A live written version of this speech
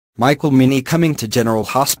Michael Muhney coming to General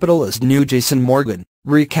Hospital as new Jason Morgan,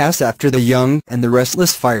 recast after The Young and the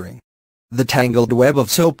Restless firing. The tangled web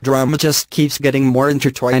of soap drama just keeps getting more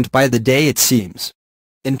intertwined by the day, it seems.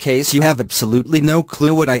 In case you have absolutely no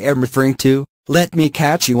clue what I am referring to, let me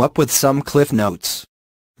catch you up with some cliff notes.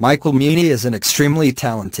 Michael Muhney is an extremely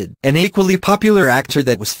talented and equally popular actor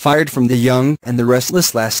that was fired from The Young and the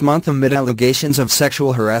Restless last month amid allegations of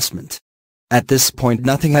sexual harassment. At this point,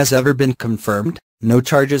 nothing has ever been confirmed. No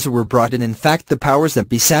charges were brought in fact the powers that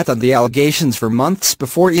be sat on the allegations for months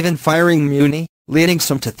before even firing Muhney, leading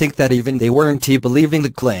some to think that even they weren't believing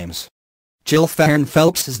the claims. Jill Farron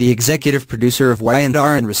Phelps is the executive producer of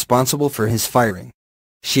Y&R and responsible for his firing.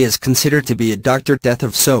 She is considered to be a Dr. Death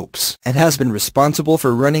of soaps and has been responsible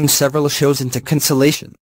for running several shows into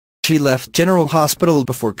cancellation. She left General Hospital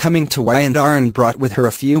before coming to Y&R and brought with her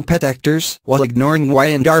a few pet actors while ignoring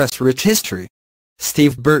Y&R's rich history.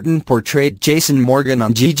 Steve Burton portrayed Jason Morgan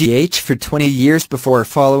on GGH for 20 years before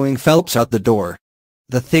following Phelps out the door.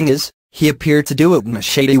 The thing is, he appeared to do it in a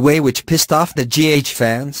shady way which pissed off the GH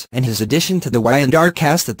fans, and his addition to the Y&R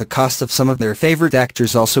cast at the cost of some of their favorite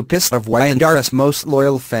actors also pissed off Y&R's most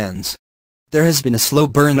loyal fans. There has been a slow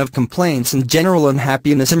burn of complaints and general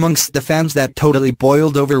unhappiness amongst the fans that totally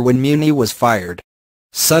boiled over when Muhney was fired.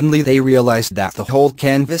 Suddenly they realized that the whole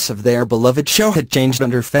canvas of their beloved show had changed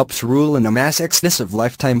under Phelps' rule, and a mass exodus of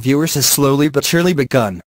lifetime viewers has slowly but surely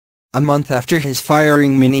begun. A month after his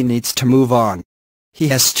firing, Muhney needs to move on. He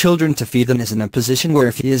has children to feed and is in a position where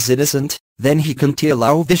if he is innocent, then he can't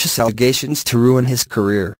allow vicious allegations to ruin his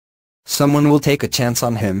career. Someone will take a chance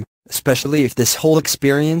on him, especially if this whole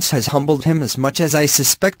experience has humbled him as much as I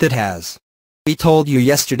suspect it has. We told you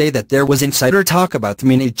yesterday that there was insider talk about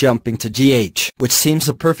Muhney jumping to GH, which seems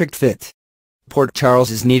a perfect fit. Port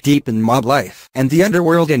Charles is knee-deep in mob life and the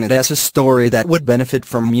underworld, and it has a story that would benefit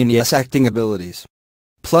from Muhney's acting abilities.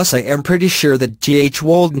 Plus I am pretty sure that GH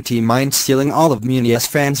wouldn't mind stealing all of Muhney's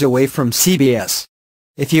fans away from CBS.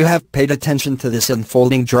 If you have paid attention to this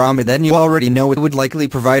unfolding drama, then you already know it would likely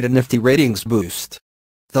provide a nifty ratings boost.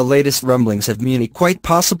 The latest rumblings have Muhney quite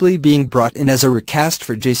possibly being brought in as a recast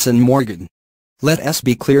for Jason Morgan. Let us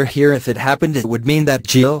be clear here, if it happened it would mean that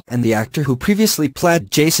Jill and the actor who previously played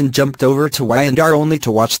Jason jumped over to Y&R only to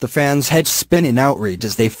watch the fans' heads spin in outrage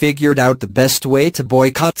as they figured out the best way to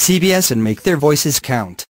boycott CBS and make their voices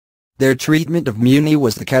count. Their treatment of Muhney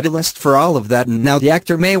was the catalyst for all of that, and now the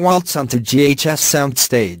actor may waltz onto GH's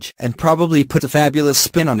soundstage and probably put a fabulous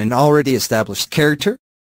spin on an already established character?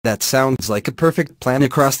 That sounds like a perfect plan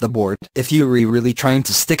across the board if you're really trying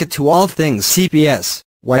to stick it to all things CBS.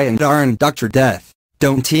 Y&R and Dr. Death,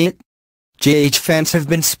 don't it? GH fans have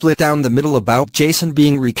been split down the middle about Jason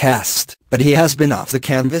being recast, but he has been off the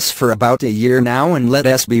canvas for about a year now, and let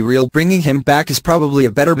us be real, bringing him back is probably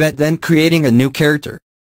a better bet than creating a new character.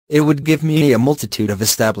 It would give Muhney a multitude of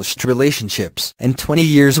established relationships and 20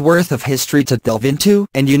 years worth of history to delve into,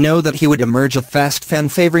 and you know that he would emerge a fast fan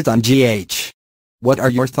favorite on GH. What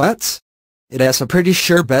are your thoughts? It is a pretty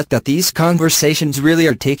sure bet that these conversations really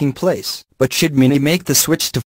are taking place, but should Muhney make the switch to